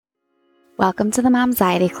Welcome to the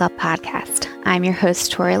Momxiety Club podcast. I'm your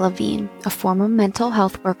host, Tori Levine, a former mental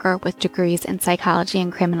health worker with degrees in psychology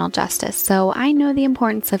and criminal justice, so I know the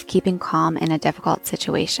importance of keeping calm in a difficult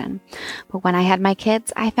situation. But when I had my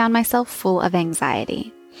kids, I found myself full of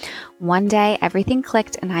anxiety. One day, everything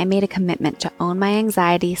clicked and I made a commitment to own my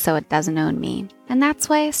anxiety so it doesn't own me. And that's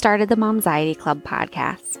why I started the Momxiety Club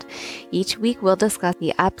podcast. Each week, we'll discuss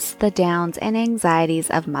the ups, the downs, and anxieties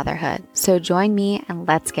of motherhood. So join me and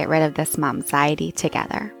let's get rid of this momxiety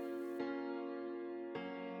together.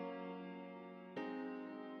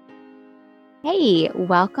 Hey,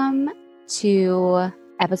 welcome to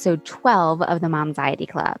episode 12 of the Momxiety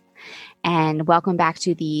Club. And welcome back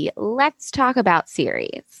to the Let's Talk About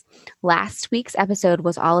series. Last week's episode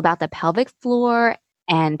was all about the pelvic floor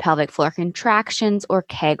and pelvic floor contractions or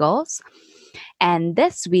Kegels. And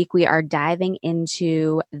this week we are diving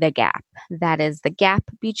into the gap. That is the gap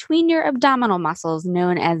between your abdominal muscles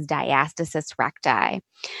known as diastasis recti.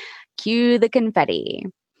 Cue the confetti.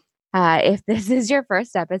 If this is your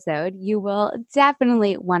first episode, you will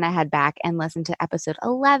definitely want to head back and listen to episode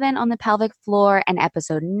 11 on the pelvic floor and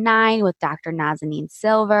episode 9 with Dr. Nazanin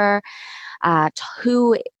Silver,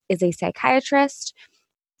 who is a psychiatrist,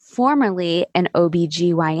 formerly an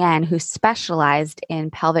OBGYN who specialized in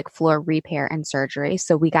pelvic floor repair and surgery.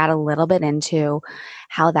 So we got a little bit into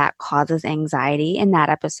how that causes anxiety in that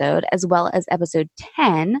episode, as well as episode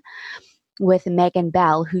 10 with Megan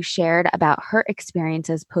Bell, who shared about her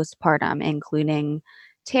experiences postpartum, including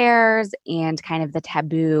tears and kind of the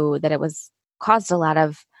taboo that it was caused a lot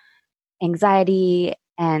of anxiety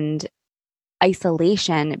and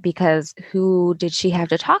isolation because who did she have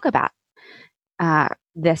to talk about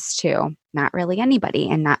this to? Not really anybody,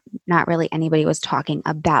 and not really anybody was talking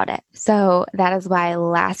about it. So that is why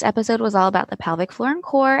last episode was all about the pelvic floor and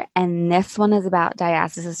core, and this one is about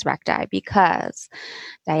diastasis recti, because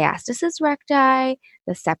diastasis recti,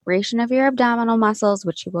 the separation of your abdominal muscles,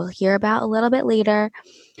 which you will hear about a little bit later,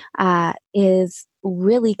 is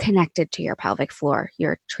really connected to your pelvic floor.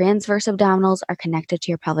 Your transverse abdominals are connected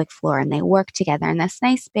to your pelvic floor, and they work together in this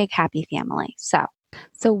nice, big, happy family. So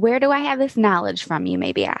where do I have this knowledge from, you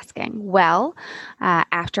may be asking? Well,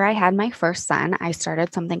 after I had my first son, I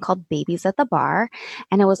started something called Babies at the Bar,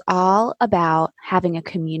 and it was all about having a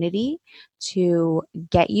community to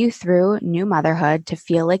get you through new motherhood, to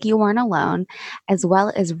feel like you weren't alone, as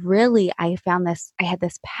well as really I had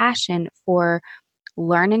this passion for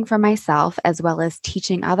learning for myself as well as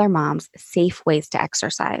teaching other moms safe ways to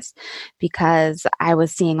exercise, because I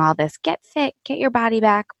was seeing all this get fit, get your body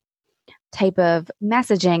back type of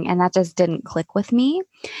messaging, and that just didn't click with me.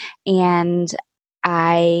 And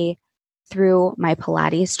through my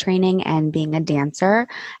Pilates training and being a dancer,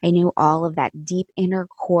 I knew all of that deep inner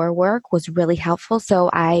core work was really helpful. So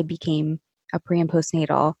I became a pre and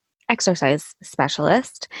postnatal exercise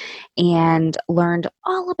specialist and learned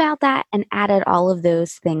all about that and added all of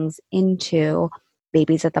those things into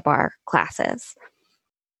Babies at the Bar classes.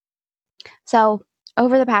 So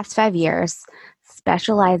over the past 5 years,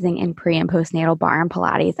 specializing in pre and postnatal bar and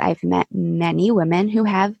Pilates, I've met many women who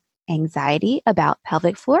have anxiety about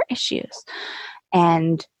pelvic floor issues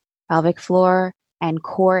and pelvic floor and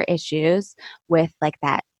core issues with like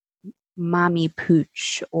that mommy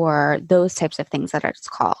pooch or those types of things that it's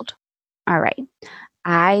called. All right.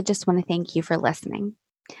 I just want to thank you for listening.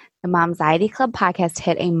 The Momxiety Club podcast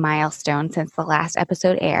hit a milestone since the last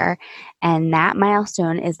episode aired, and that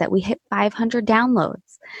milestone is that we hit 500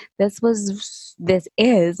 downloads. This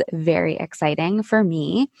is very exciting for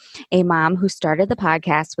me, a mom who started the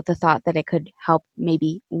podcast with the thought that it could help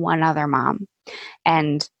maybe one other mom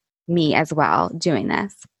and me as well doing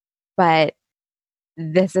this. But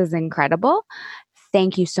this is incredible.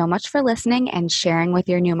 Thank you so much for listening and sharing with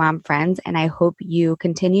your new mom friends. And I hope you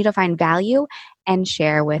continue to find value and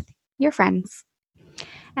share with your friends.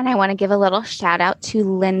 And I want to give a little shout out to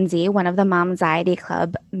Lindsay, one of the Momxiety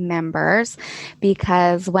Club members,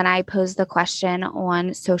 because when I posed the question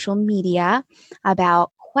on social media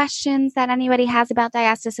about questions that anybody has about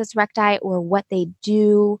diastasis recti or what they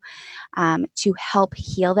do to help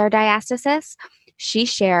heal their diastasis, she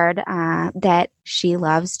shared that she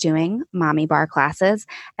loves doing mommy bar classes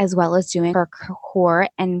as well as doing her core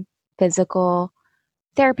and physical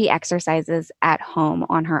therapy exercises at home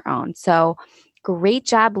on her own. So great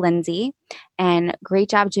job, Lindsay, and great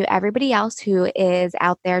job to everybody else who is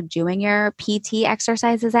out there doing your PT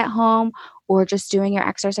exercises at home or just doing your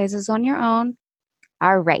exercises on your own.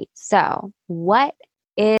 All right, so what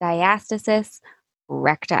is diastasis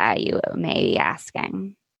recti, you may be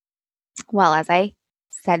asking? Well, as I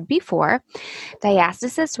said before,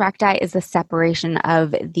 diastasis recti is the separation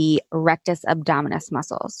of the rectus abdominis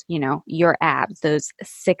muscles, your abs, those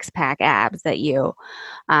six-pack abs that you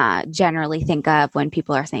generally think of when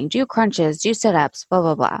people are saying do crunches, do sit-ups, blah,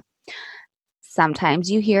 blah, blah. Sometimes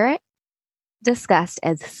you hear it discussed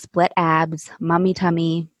as split abs, mummy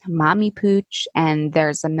tummy, mommy pooch, and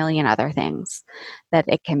there's a million other things that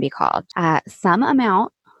it can be called. Some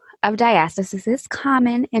amount of diastasis is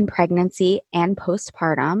common in pregnancy and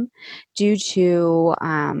postpartum due to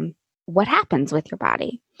what happens with your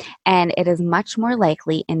body, and it is much more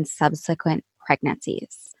likely in subsequent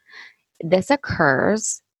pregnancies. This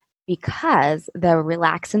occurs because the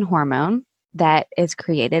relaxin hormone that is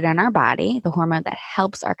created in our body, the hormone that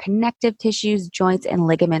helps our connective tissues, joints, and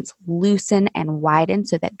ligaments loosen and widen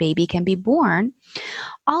so that baby can be born,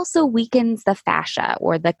 also weakens the fascia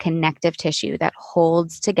or the connective tissue that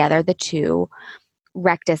holds together the two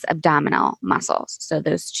rectus abdominal muscles. So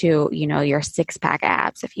those two, your six-pack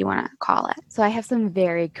abs, if you want to call it. So I have some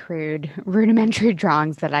very crude rudimentary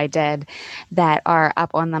drawings that I did that are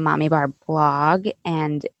up on the Mommy Barb blog,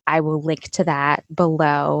 and I will link to that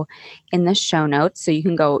below in the show notes so you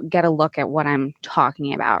can go get a look at what I'm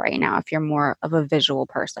talking about right now if you're more of a visual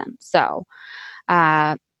person. So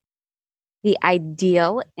the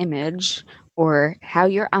ideal image, or how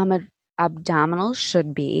your abdominals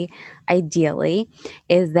should be ideally,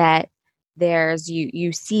 is that there's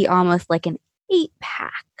you see almost like an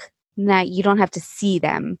 8-pack. Now you don't have to see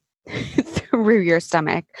them through your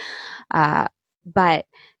stomach, but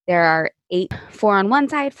there are 8, 4 on one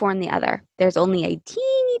side, 4 on the other. There's only a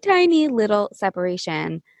teeny tiny little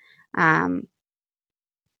separation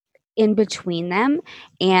in between them,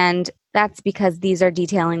 and that's because these are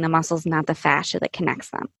detailing the muscles, not the fascia that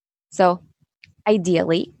connects them. So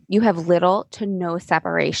ideally, you have little to no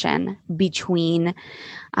separation between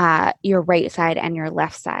your right side and your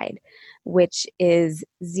left side, which is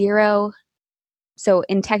 0. So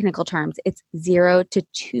in technical terms, it's 0 to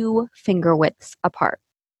 2 finger widths apart.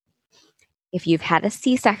 If you've had a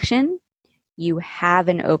C-section, you have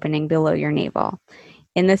an opening below your navel.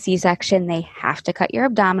 In the C-section, they have to cut your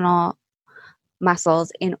abdominal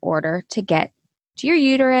muscles in order to get to your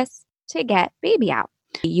uterus to get baby out.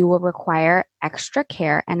 You will require extra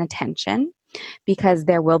care and attention because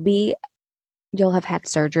you'll have had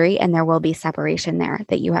surgery and there will be separation there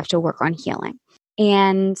that you have to work on healing.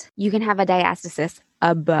 And you can have a diastasis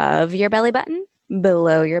above your belly button,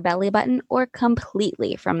 below your belly button, or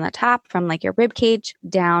completely from the top, from like your rib cage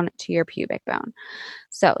down to your pubic bone.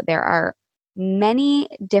 So there are many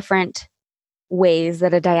different ways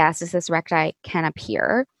that a diastasis recti can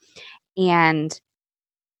appear, and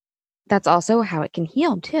that's also how it can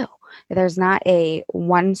heal too. There's not a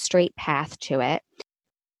one straight path to it.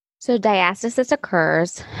 So diastasis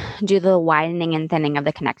occurs due to the widening and thinning of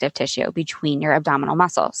the connective tissue between your abdominal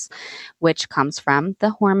muscles, which comes from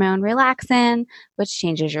the hormone relaxin, which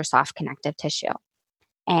changes your soft connective tissue.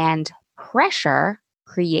 And pressure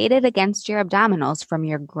created against your abdominals from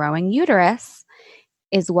your growing uterus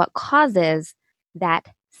is what causes that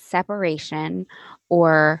separation,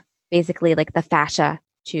 or basically like the fascia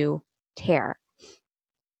to tear.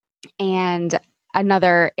 And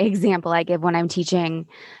another example I give when I'm teaching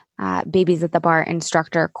babies at the bar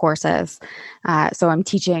instructor courses, so I'm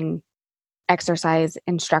teaching exercise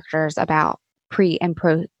instructors about pre and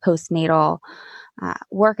postnatal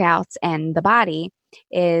workouts and the body,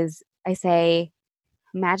 is I say,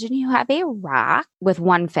 imagine you have a rock with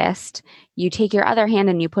one fist. You take your other hand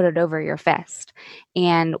and you put it over your fist.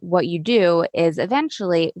 And what you do is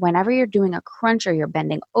eventually, whenever you're doing a crunch or you're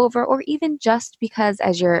bending over, or even just because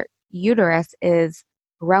as your uterus is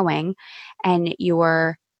growing and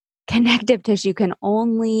your connective tissue can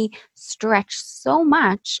only stretch so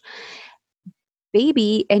much,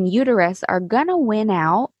 baby and uterus are going to win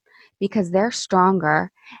out because they're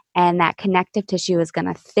stronger, and that connective tissue is going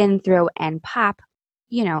to thin through and pop,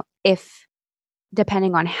 if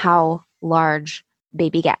depending on how large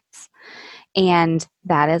baby gets. And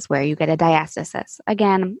that is where you get a diastasis.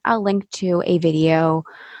 Again, I'll link to a video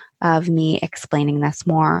of me explaining this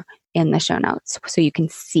more in the show notes so you can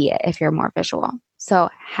see it if you're more visual. So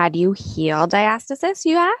how do you heal diastasis,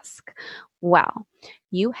 you ask? Well,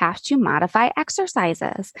 you have to modify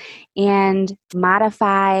exercises and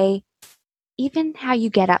modify even how you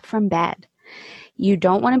get up from bed. You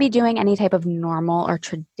don't want to be doing any type of normal or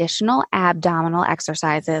traditional abdominal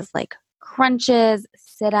exercises like crunches,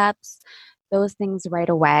 sit-ups, those things right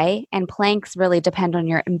away. And planks really depend on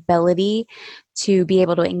your ability to be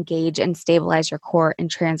able to engage and stabilize your core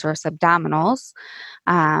and transverse abdominals,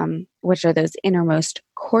 which are those innermost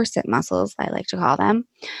corset muscles, I like to call them.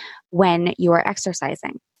 when you are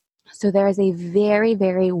exercising. So there is a very,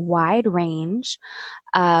 very wide range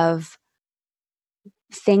of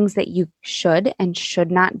things that you should and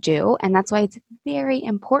should not do. And that's why it's very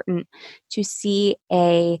important to see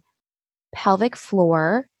a pelvic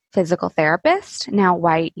floor physical therapist. Now,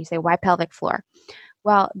 why you say, why pelvic floor?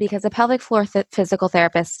 Well, because a pelvic floor physical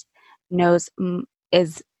therapist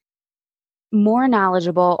is more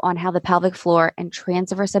knowledgeable on how the pelvic floor and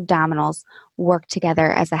transverse abdominals work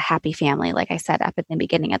together as a happy family, like I said up at the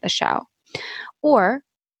beginning of the show. Or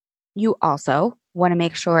you also want to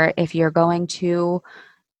make sure if you're going to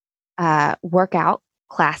workout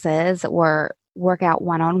classes or workout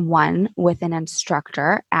one-on-one with an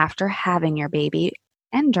instructor after having your baby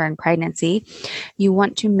and during pregnancy, you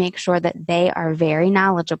want to make sure that they are very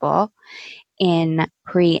knowledgeable in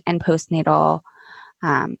pre and postnatal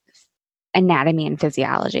anatomy and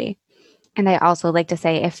physiology. And I also like to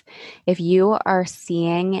say, if you are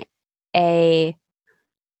seeing a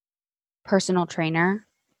personal trainer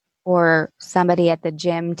or somebody at the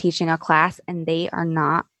gym teaching a class and they are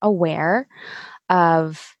not aware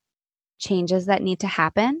of changes that need to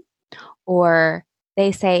happen, or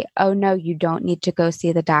they say, oh no, you don't need to go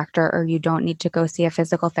see the doctor or you don't need to go see a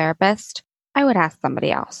physical therapist, I would ask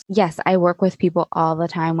somebody else. Yes, I work with people all the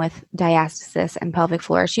time with diastasis and pelvic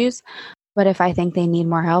floor issues, but if I think they need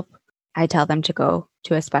more help, I tell them to go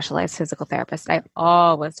to a specialized physical therapist. I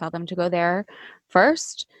always tell them to go there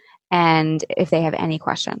first, and if they have any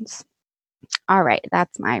questions. All right,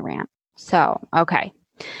 that's my rant. So, okay.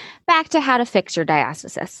 Back to how to fix your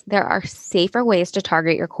diastasis. There are safer ways to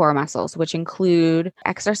target your core muscles, which include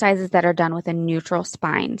exercises that are done with a neutral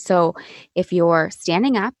spine. So if you're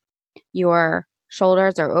standing up, your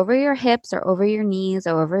shoulders are over your hips or over your knees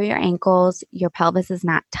or over your ankles, your pelvis is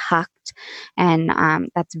not tucked, and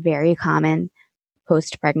that's very common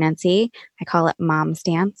post-pregnancy. I call it mom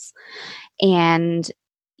stance. And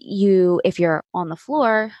if you're on the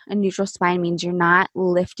floor, a neutral spine means you're not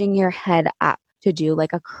lifting your head up to do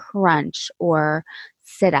like a crunch or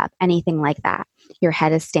sit up, anything like that. Your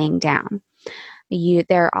head is staying down.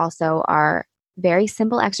 There also are very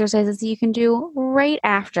simple exercises that you can do right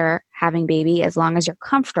after having baby, as long as you're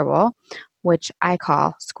comfortable, which I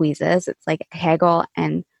call squeezes. It's like Kegel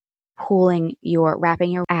and wrapping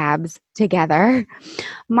your abs together,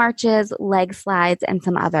 marches, leg slides, and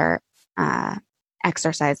some other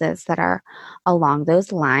exercises that are along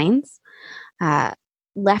those lines.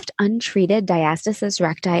 Left untreated, diastasis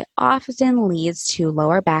recti often leads to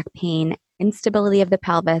lower back pain, instability of the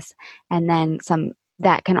pelvis, and then some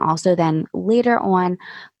that can also then later on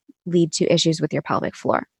lead to issues with your pelvic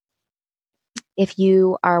floor. If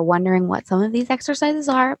you are wondering what some of these exercises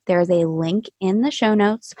are, there's a link in the show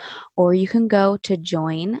notes, or you can go to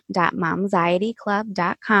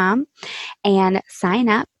join.momzietyclub.com and sign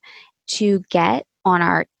up to get on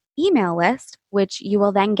our email list, which you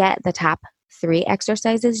will then get the top 3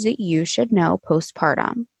 exercises that you should know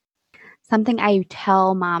postpartum. Something I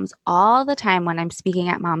tell moms all the time when I'm speaking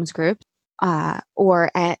at moms groups or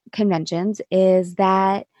at conventions is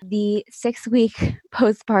that the 6-week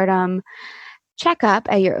postpartum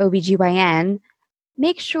checkup at your OBGYN,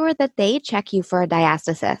 make sure that they check you for a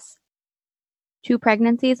diastasis. 2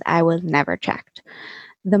 pregnancies, I was never checked.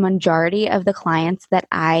 The majority of the clients that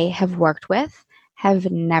I have worked with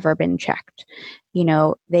have never been checked.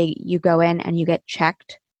 You go in and you get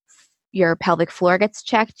checked. Your pelvic floor gets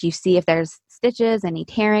checked. You see if there's stitches, any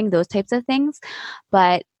tearing, those types of things.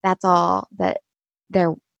 But that's all that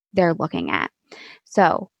they're looking at.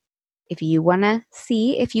 So if you want to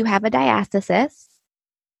see if you have a diastasis,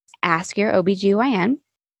 ask your OBGYN.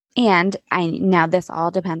 And now this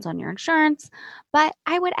all depends on your insurance, but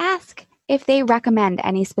I would ask if they recommend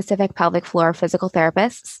any specific pelvic floor physical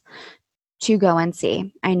therapists to go and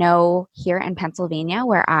see. I know here in Pennsylvania,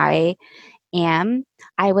 where I am,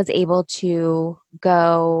 I was able to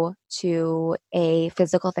go to a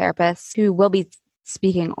physical therapist who will be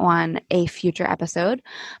speaking on a future episode,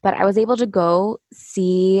 but I was able to go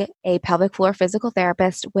see a pelvic floor physical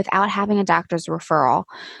therapist without having a doctor's referral.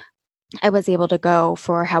 I was able to go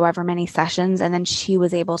for however many sessions, and then she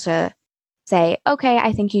was able to say, okay,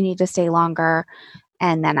 I think you need to stay longer.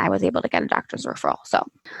 And then I was able to get a doctor's referral. So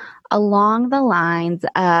along the lines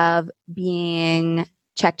of being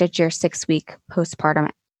checked at your 6-week postpartum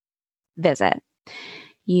visit,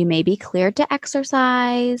 you may be cleared to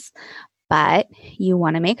exercise, but you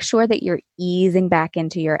want to make sure that you're easing back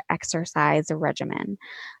into your exercise regimen.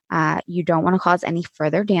 You don't want to cause any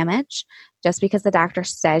further damage. Just because the doctor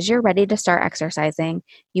says you're ready to start exercising,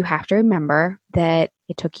 you have to remember that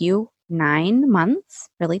it took you 9 months,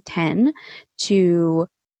 really 10, to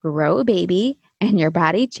grow a baby and your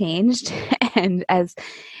body changed. And as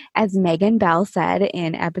Megan Bell said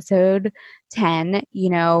in episode 10,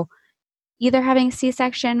 either having a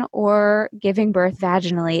C-section or giving birth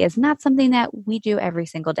vaginally is not something that we do every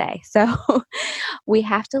single day. So we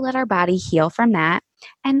have to let our body heal from that.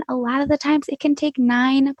 And a lot of the times it can take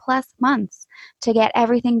 9+ months to get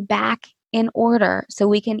everything back in order so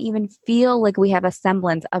we can even feel like we have a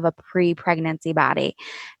semblance of a pre-pregnancy body.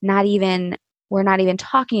 We're not even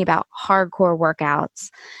talking about hardcore workouts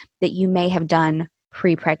that you may have done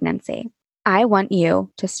pre-pregnancy. I want you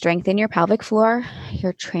to strengthen your pelvic floor,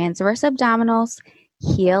 your transverse abdominals,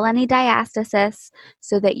 heal any diastasis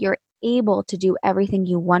so that you're able to do everything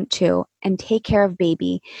you want to and take care of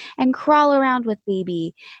baby and crawl around with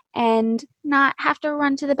baby and not have to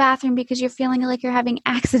run to the bathroom because you're feeling like you're having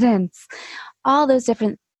accidents. All those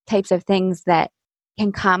different types of things that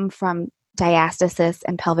can come from diastasis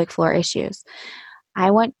and pelvic floor issues. I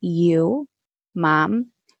want you, mom,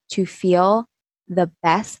 to feel the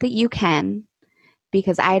best that you can,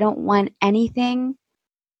 because I don't want anything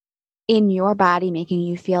in your body making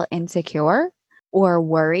you feel insecure or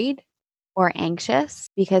worried or anxious,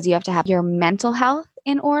 because you have to have your mental health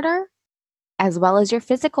in order as well as your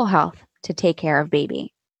physical health to take care of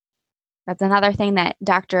baby. That's another thing that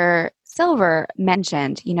Dr. Silver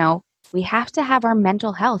mentioned. We have to have our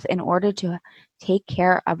mental health in order to take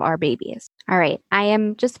care of our babies. All right. I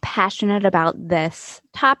am just passionate about this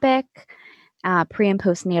topic, pre and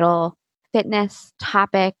postnatal fitness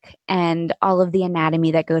topic, and all of the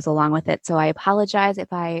anatomy that goes along with it. So I apologize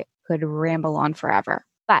if I could ramble on forever,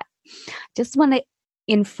 but just want to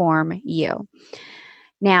inform you.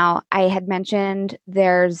 Now, I had mentioned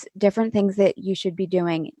there's different things that you should be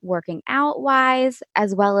doing working out wise,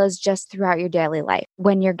 as well as just throughout your daily life.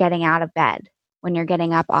 When you're getting out of bed, when you're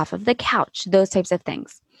getting up off of the couch, those types of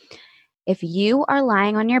things. If you are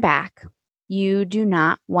lying on your back, you do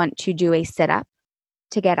not want to do a sit-up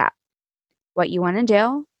to get up. What you want to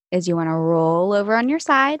do is you want to roll over on your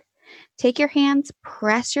side, take your hands,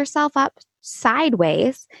 press yourself up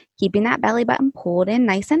sideways, keeping that belly button pulled in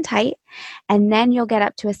nice and tight, and then you'll get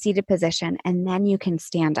up to a seated position, and then you can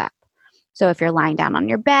stand up. So if you're lying down on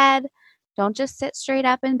your bed, don't just sit straight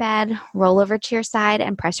up in bed, roll over to your side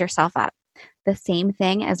and press yourself up. The same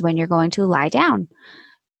thing as when you're going to lie down.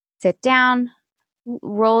 Sit down,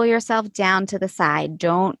 roll yourself down to the side.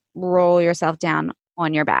 Don't roll yourself down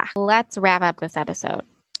on your back. Let's wrap up this episode.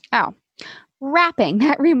 Oh, wrapping.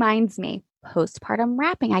 That reminds me. Postpartum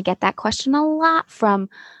wrapping. I get that question a lot from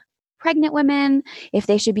pregnant women, if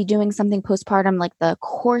they should be doing something postpartum, like the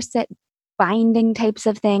corset binding types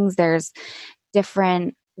of things. There's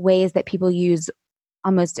different ways that people use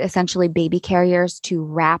almost essentially baby carriers to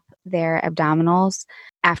wrap their abdominals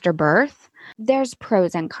after birth. There's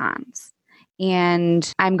pros and cons.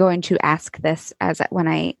 And I'm going to ask this as when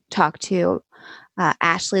I talk to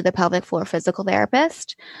Ashley, the pelvic floor physical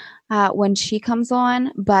therapist, when she comes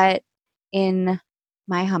on. But in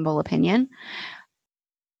my humble opinion,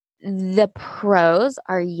 the pros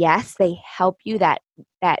are, yes, they help you, that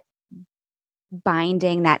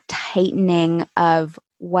binding, that tightening of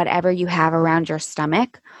whatever you have around your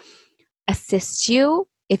stomach assists you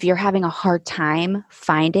if you're having a hard time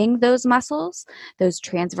finding those muscles, those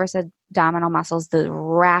transverse abdominal muscles, the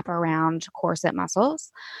wrap around corset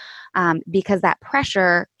muscles, because that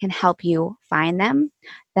pressure can help you find them.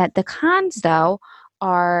 That the cons, though,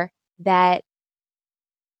 are that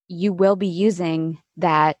you will be using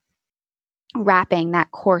that wrapping, that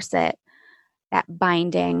corset, that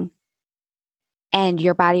binding, and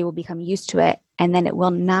your body will become used to it, and then it will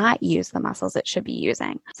not use the muscles it should be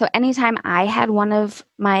using. So anytime I had one of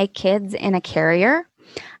my kids in a carrier,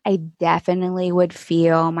 I definitely would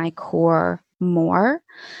feel my core more.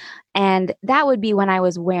 And that would be when I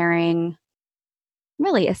was wearing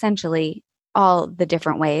really essentially all the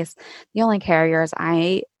different ways. The only carriers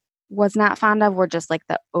I was not fond of were just like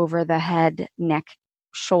the over the head, neck,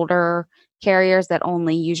 shoulder carriers that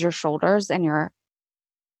only use your shoulders and your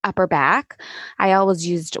upper back. I always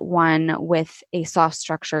used one with a soft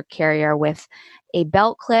structure carrier with a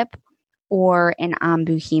belt clip or an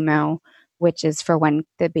Ambu Hemo, which is for when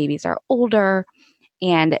the babies are older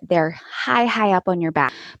and they're high up on your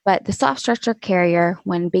back. But the soft structure carrier,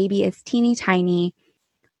 when baby is teeny tiny,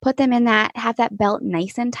 put them in that, have that belt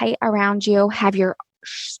nice and tight around you, have your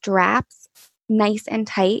straps nice and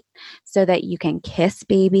tight so that you can kiss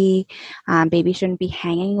baby. Baby shouldn't be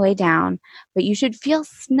hanging way down, but you should feel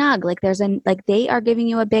snug, like they are giving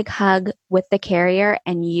you a big hug with the carrier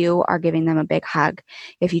and you are giving them a big hug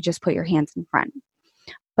if you just put your hands in front.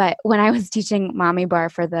 But when I was teaching Mommy Bar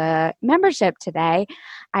for the membership today,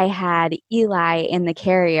 I had Eli in the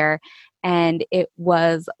carrier, And it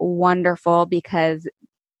was wonderful because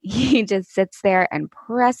he just sits there and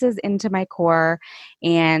presses into my core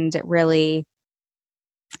and really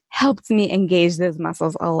helps me engage those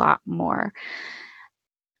muscles a lot more.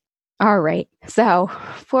 All right. So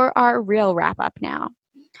for our real wrap up now,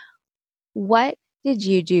 what did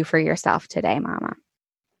you do for yourself today, Mama?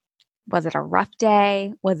 Was it a rough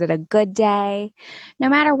day? Was it a good day? No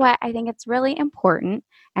matter what, I think it's really important.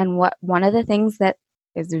 And one of the things that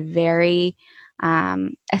is very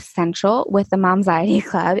essential with the Momxiety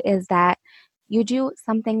Club is that you do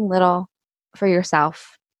something little for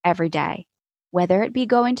yourself every day, whether it be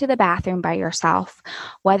going to the bathroom by yourself,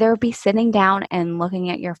 whether it be sitting down and looking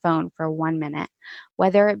at your phone for 1 minute,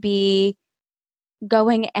 whether it be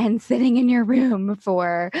going and sitting in your room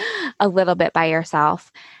for a little bit by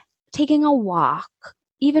yourself, taking a walk,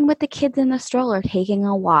 even with the kids in the stroller, taking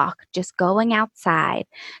a walk, just going outside.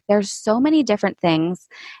 There's so many different things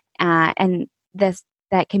and this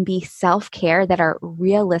that can be self-care that are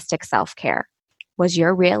realistic self-care. Was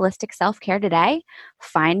your realistic self-care today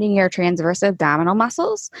finding your transverse abdominal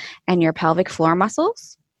muscles and your pelvic floor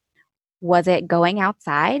muscles? Was it going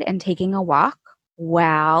outside and taking a walk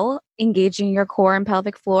while engaging your core and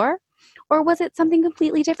pelvic floor? Or was it something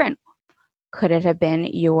completely different? Could it have been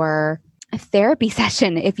your therapy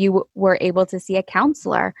session if you were able to see a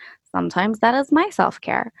counselor? Sometimes that is my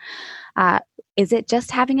self-care. Is it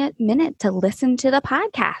just having a minute to listen to the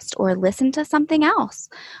podcast or listen to something else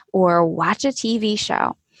or watch a TV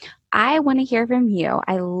show? I want to hear from you.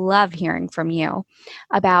 I love hearing from you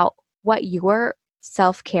about what your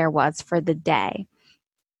self-care was for the day.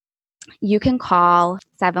 You can call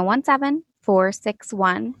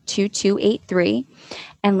 717-461-2283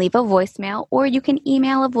 and leave a voicemail, or you can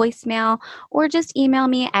email a voicemail, or just email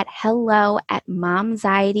me at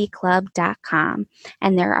hello@momxietyclub.com.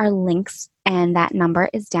 And there are links, and that number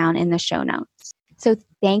is down in the show notes. So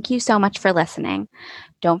thank you so much for listening.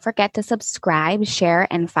 Don't forget to subscribe, share,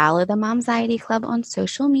 and follow the Momxiety Club on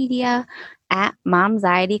social media at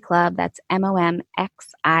Momxiety Club. That's MOMXIETY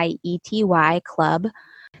Club.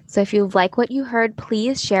 So if you like what you heard,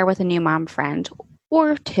 please share with a new mom friend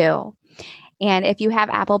or two. And if you have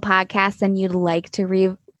Apple Podcasts and you'd like to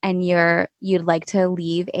leave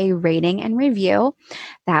a rating and review,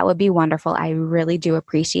 that would be wonderful. I really do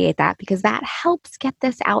appreciate that because that helps get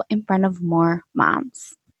this out in front of more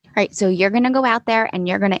moms. All right, so you're going to go out there and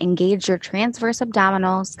you're going to engage your transverse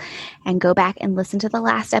abdominals and go back and listen to the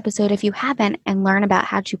last episode if you haven't and learn about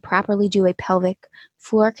how to properly do a pelvic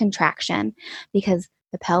floor contraction, because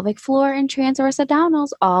the pelvic floor and transverse abdominals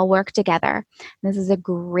all work together. This is a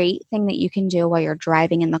great thing that you can do while you're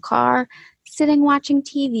driving in the car, sitting watching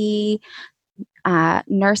TV,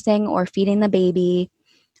 nursing or feeding the baby,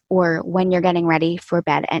 or when you're getting ready for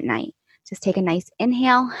bed at night. Just take a nice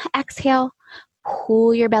inhale, exhale,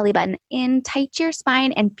 pull your belly button in, tight your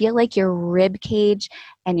spine, and feel like your rib cage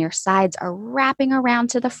and your sides are wrapping around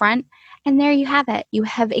to the front. And there you have it. You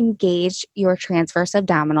have engaged your transverse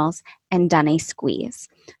abdominals and done a squeeze.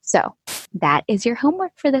 So that is your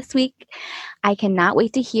homework for this week. I cannot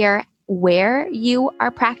wait to hear where you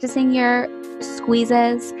are practicing your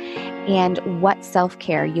squeezes and what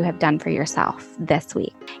self-care you have done for yourself this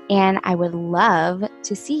week. And I would love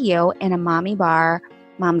to see you in a Mommy Bar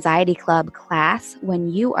Momxiety Club class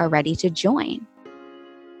when you are ready to join.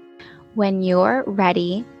 When you're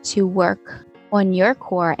ready to work on your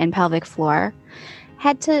core and pelvic floor,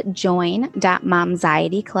 head to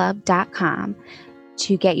join.momxietyclub.com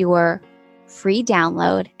to get your free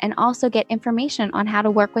download and also get information on how to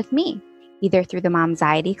work with me, either through the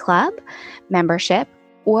Momxiety Club membership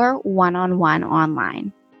or one-on-one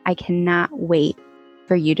online. I cannot wait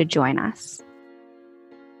for you to join us.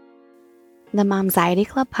 The Momxiety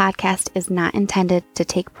Club podcast is not intended to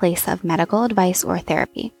take place of medical advice or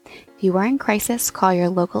therapy. If you are in crisis, call your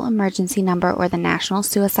local emergency number or the National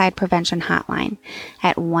Suicide Prevention Hotline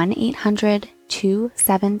at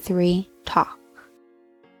 1-800-273-TALK.